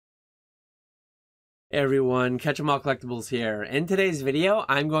Hey everyone, Catch 'em All Collectibles here. In today's video,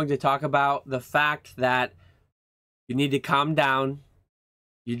 I'm going to talk about the fact that you need to calm down.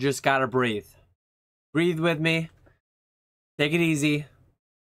 You just gotta breathe. Breathe with me. Take it easy.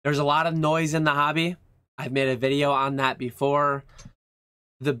 There's a lot of noise in the hobby. I've made a video on that before.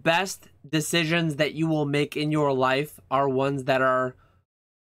 The best decisions that you will make in your life are ones that are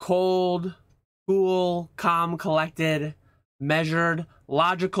cold, cool, calm, collected, measured,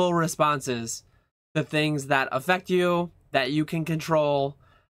 logical responses to things that affect you, that you can control.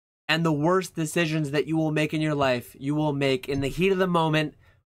 And the worst decisions that you will make in your life, you will make in the heat of the moment,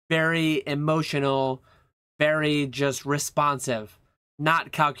 very emotional, very just responsive,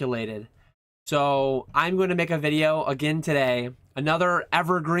 not calculated. So I'm going to make a video again today, another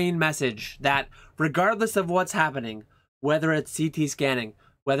evergreen message that regardless of what's happening, whether it's CT scanning,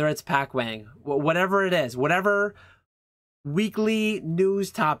 whether it's pack weighing, whatever it is, whatever weekly news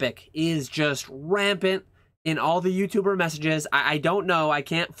topic is just rampant in all the YouTuber messages. I don't know. I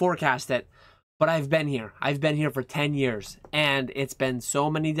can't forecast it, but I've been here. I've been here for 10 years, and it's been so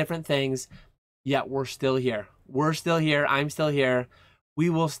many different things, yet we're still here. We're still here. I'm still here.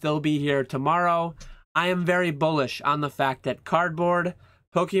 We will still be here tomorrow. I am very bullish on the fact that cardboard,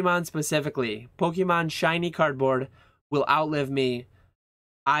 Pokemon specifically, Pokemon shiny cardboard, will outlive me.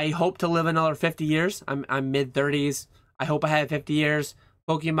 I hope to live another 50 years. I'm mid-30s. I hope I have 50 years.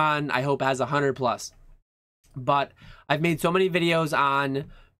 Pokemon, I hope, has 100 plus. But I've made so many videos on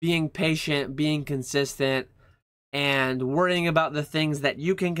being patient, being consistent, and worrying about the things that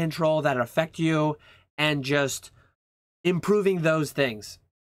you can control that affect you, and just improving those things.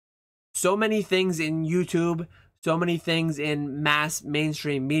 So many things in YouTube, so many things in mass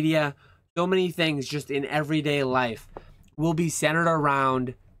mainstream media, so many things just in everyday life will be centered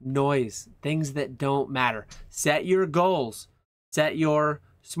around noise, things that don't matter. Set your goals. Set your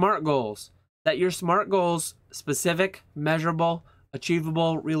SMART goals. Set your SMART goals specific, measurable,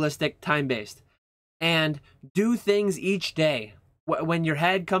 achievable, realistic, time-based. And do things each day. When your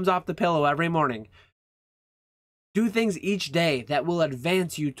head comes off the pillow every morning, do things each day that will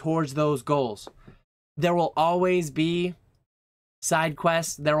advance you towards those goals. There will always be side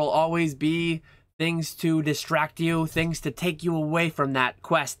quests. There will always be things to distract you, things to take you away from that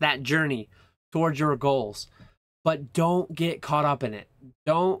quest, that journey towards your goals. But don't get caught up in it.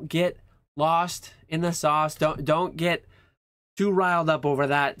 Don't get lost in the sauce. Don't get too riled up over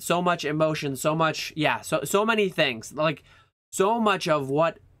that. So much emotion, so much, so many things. Like, so much of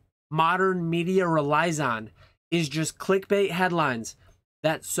what modern media relies on is just clickbait headlines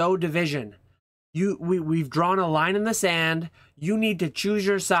that sow division. We've drawn a line in the sand. You need to choose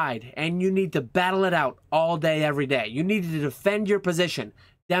your side, and you need to battle it out all day, every day. You need to defend your position.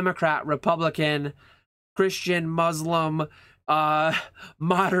 Democrat, Republican, Christian, Muslim,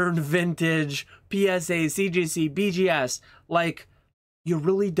 modern, vintage, PSA, CGC, BGS. Like, you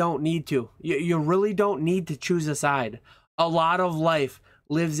really don't need to. You really don't need to choose a side. A lot of life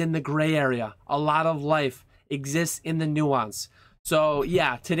lives in the gray area. A lot of life exists in the nuance. So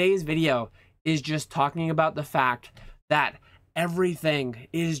yeah, today's video is just talking about the fact that everything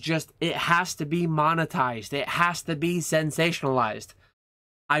is just, it has to be monetized. It has to be sensationalized.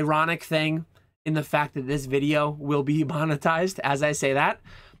 Ironic thing in the fact that this video will be monetized as I say that.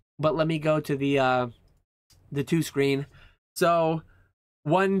 But let me go to the two screen. So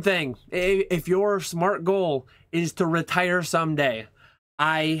one thing, if your SMART goal is to retire someday,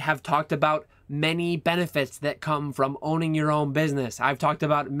 I have talked about many benefits that come from owning your own business. I've talked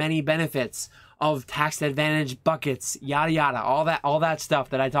about many benefits of tax advantage buckets, yada yada, all that stuff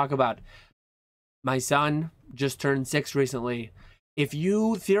that I talk about. My son just turned 6 recently. If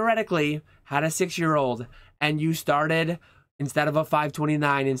you theoretically had a 6-year-old and you started, instead of a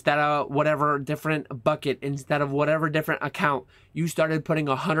 529, instead of whatever different bucket, instead of whatever different account, you started putting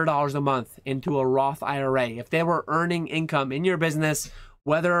 $100 a month into a Roth IRA. If they were earning income in your business,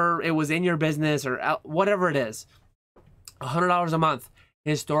 whether it was in your business or whatever it is, $100 a month,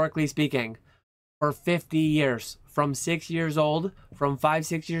 historically speaking, for 50 years, from 6 years old, from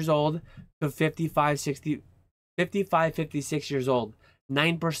 5-6 years old to 55-56 years old,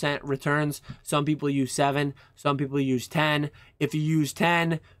 9% returns. Some people use 7, some people use 10. If you use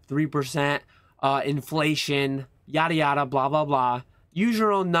 10, 3%, inflation, yada yada, blah blah blah. Use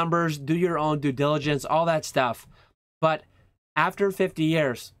your own numbers, do your own due diligence, all that stuff. But after 50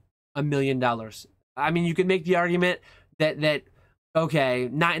 years, $1 million. I mean, you could make the argument that okay,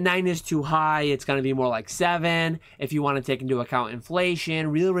 9 is too high. It's going to be more like 7. If you want to take into account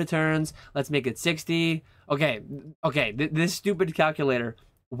inflation, real returns, let's make it 60. Okay, this stupid calculator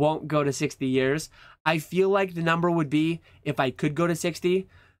won't go to 60 years. I feel like the number would be, if I could go to 60,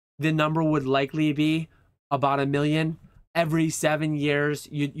 the number would likely be about 1 million. Every 7 years,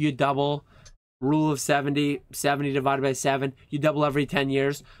 you double. Rule of 70, 70 divided by 7, you double every 10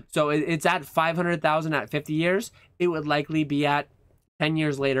 years. So it's at 500,000 at 50 years. It would likely be at 10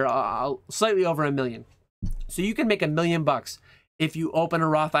 years later, slightly over 1 million. So you can make $1 million if you open a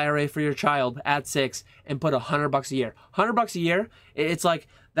Roth IRA for your child at 6 and put $100 a year. $100 a year, it's like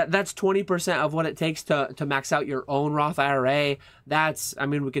that's 20% of what it takes to max out your own Roth IRA. That's, I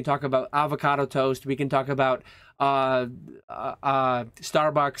mean, we can talk about avocado toast. We can talk about Starbucks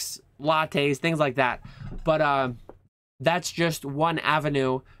lattes, things like that. But that's just one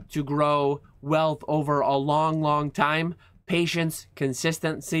avenue to grow wealth over a long time. Patience,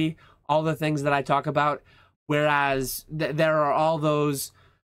 consistency, all the things that I talk about. Whereas there are all those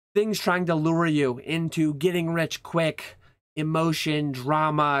things trying to lure you into getting rich quick, emotion,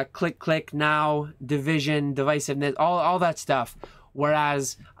 drama, click now, division, divisiveness, all that stuff.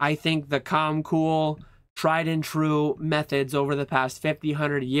 Whereas I think the calm, cool, tried and true methods over the past 50,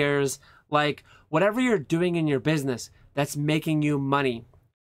 100 years, like whatever you're doing in your business that's making you money,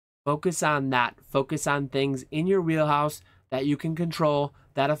 focus on that. Focus on things in your wheelhouse that you can control,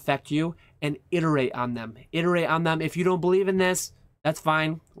 that affect you, and iterate on them. Iterate on them. If you don't believe in this, that's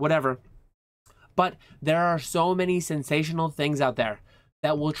fine, whatever. But there are so many sensational things out there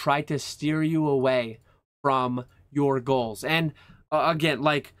that will try to steer you away from your goals. And again,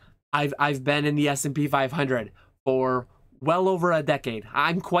 like I've been in the S&P 500 for well over a decade.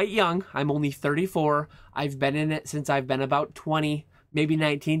 I'm quite young. I'm only 34. I've been in it since I've been about 20, maybe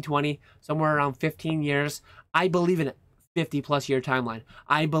 19, 20, somewhere around 15 years. I believe in it. 50+ year timeline.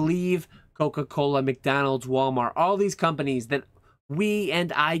 I believe Coca-Cola, McDonald's, Walmart, all these companies that we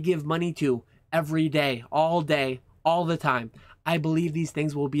and I give money to every day, all the time. I believe these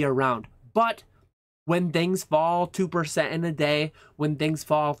things will be around. But when things fall 2% in a day, when things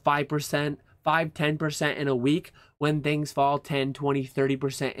fall 5%, 10% in a week, when things fall 10, 20,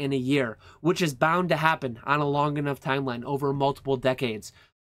 30% in a year, which is bound to happen on a long enough timeline over multiple decades,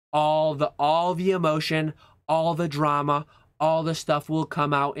 all the emotion, all the drama, all the stuff will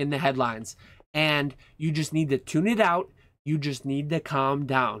come out in the headlines. And you just need to tune it out. You just need to calm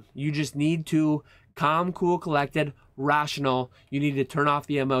down. You just need to calm, cool, collected, rational. You need to turn off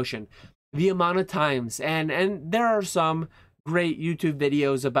the emotion. The amount of times, and there are some great YouTube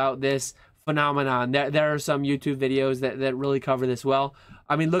videos about this phenomenon. There are some YouTube videos that really cover this well.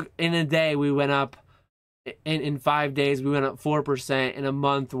 I mean, look, in a day, we went up, in 5 days, we went up 4%. In a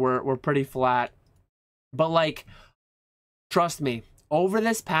month, we're pretty flat. But like, trust me, over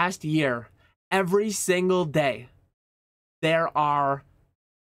this past year, every single day, there are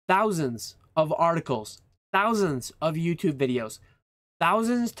thousands of articles, thousands of YouTube videos,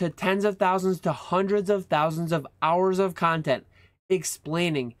 thousands to tens of thousands to hundreds of thousands of hours of content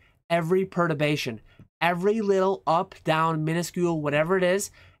explaining every perturbation, every little up, down, minuscule, whatever it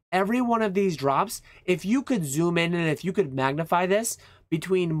is. Every one of these drops, if you could zoom in and if you could magnify this,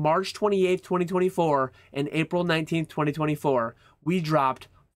 between March 28th, 2024 and April 19th, 2024, we dropped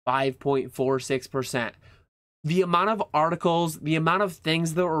 5.46%. The amount of articles, the amount of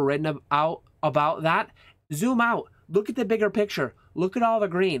things that were written about that, zoom out. Look at the bigger picture. Look at all the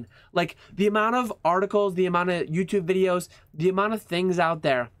green. Like the amount of articles, the amount of YouTube videos, the amount of things out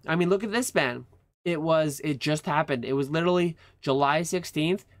there. I mean, look at this span. It just happened. It was literally July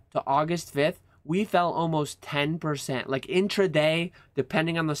 16th to August 5th. We fell almost 10%. Like intraday,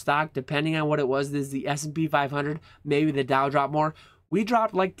 depending on the stock, depending on what it was, this is the S&P 500, maybe the Dow dropped more. We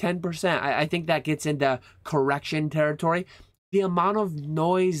dropped like 10%. I think that gets into correction territory. The amount of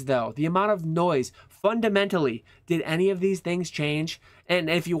noise, though, fundamentally, did any of these things change? And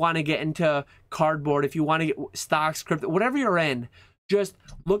if you want to get into cardboard, if you want to get stocks, crypto, whatever you're in, just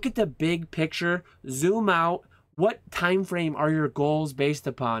look at the big picture, zoom out. What time frame are your goals based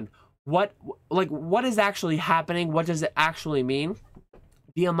upon? What is actually happening? What does it actually mean?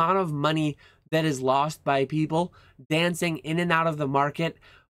 The amount of money that is lost by people dancing in and out of the market,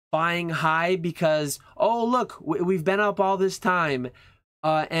 buying high because, oh, look, we've been up all this time.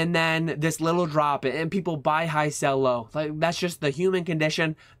 And then this little drop, and people buy high, sell low. Like that's just the human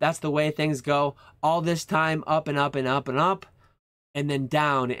condition. That's the way things go. All this time, up and up and up and up, and then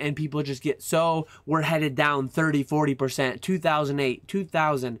down. And people just get so, we're headed down 30, 40%, 2008,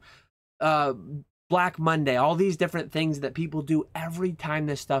 2000, Black Monday, all these different things that people do every time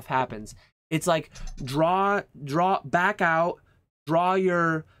this stuff happens. It's like back out, draw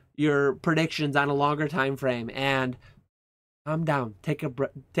your predictions on a longer time frame, and calm down. Take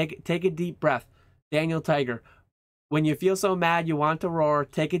a deep breath. Daniel Tiger, when you feel so mad you want to roar,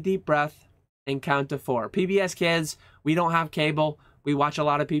 take a deep breath and count to 4. PBS kids, we don't have cable. We watch a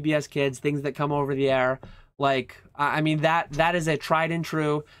lot of PBS Kids, things that come over the air. Like, I mean, that is a tried and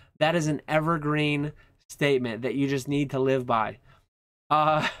true, that is an evergreen statement that you just need to live by.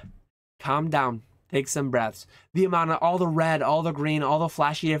 Calm down. Take some breaths. The amount of all the red, all the green, all the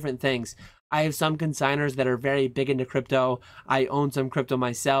flashy different things. I have some consigners that are very big into crypto. I own some crypto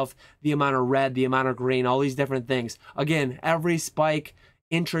myself. The amount of red, the amount of green, all these different things. Again, every spike,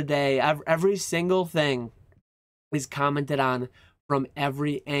 intraday, every single thing is commented on from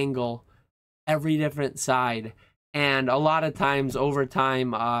every angle, every different side. And a lot of times over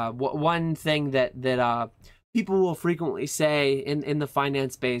time, one thing that people will frequently say in the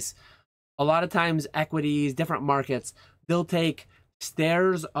finance space, a lot of times equities, different markets, they'll take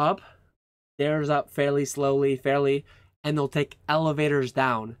stairs up fairly slowly, and they'll take elevators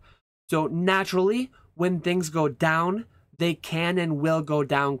down. So naturally, when things go down, they can and will go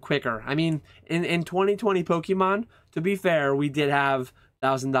down quicker. I mean, in 2020 Pokemon, to be fair, we did have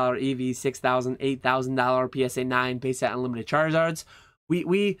 $1,000 EV, $6,000, $8,000 PSA 9 base set unlimited Charizards.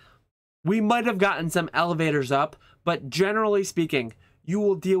 We might have gotten some elevators up, but generally speaking, you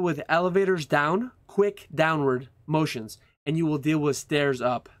will deal with elevators down, quick downward motions, and you will deal with stairs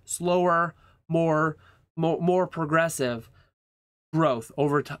up, slower, more progressive growth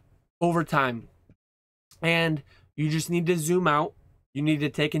over time. And you just need to zoom out. You need to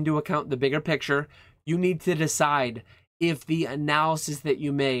take into account the bigger picture. You need to decide if the analysis that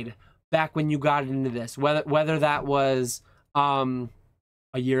you made back when you got into this, whether that was a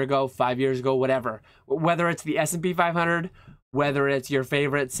year ago, 5 years ago, whatever, whether it's the S&P 500, whether it's your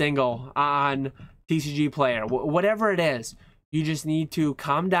favorite single on TCG Player, whatever it is, you just need to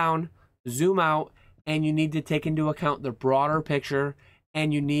calm down, zoom out, and you need to take into account the broader picture,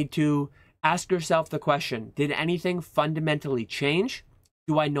 and you need to ask yourself the question, did anything fundamentally change?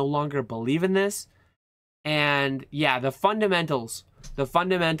 Do I no longer believe in this? And yeah, the fundamentals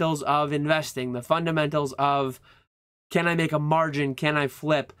of investing, the fundamentals of, can I make a margin? Can I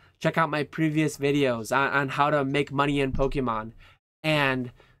flip? Check out my previous videos on how to make money in Pokemon.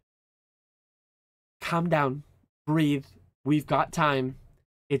 And calm down, breathe. We've got time.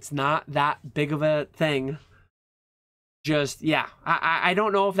 It's not that big of a thing. Just, yeah, I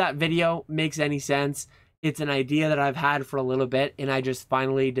don't know if that video makes any sense. It's an idea that I've had for a little bit, and I just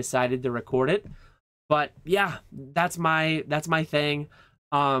finally decided to record it. But yeah, that's my thing.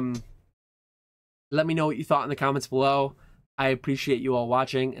 Let me know what you thought in the comments below. I appreciate you all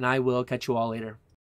watching, and I will catch you all later.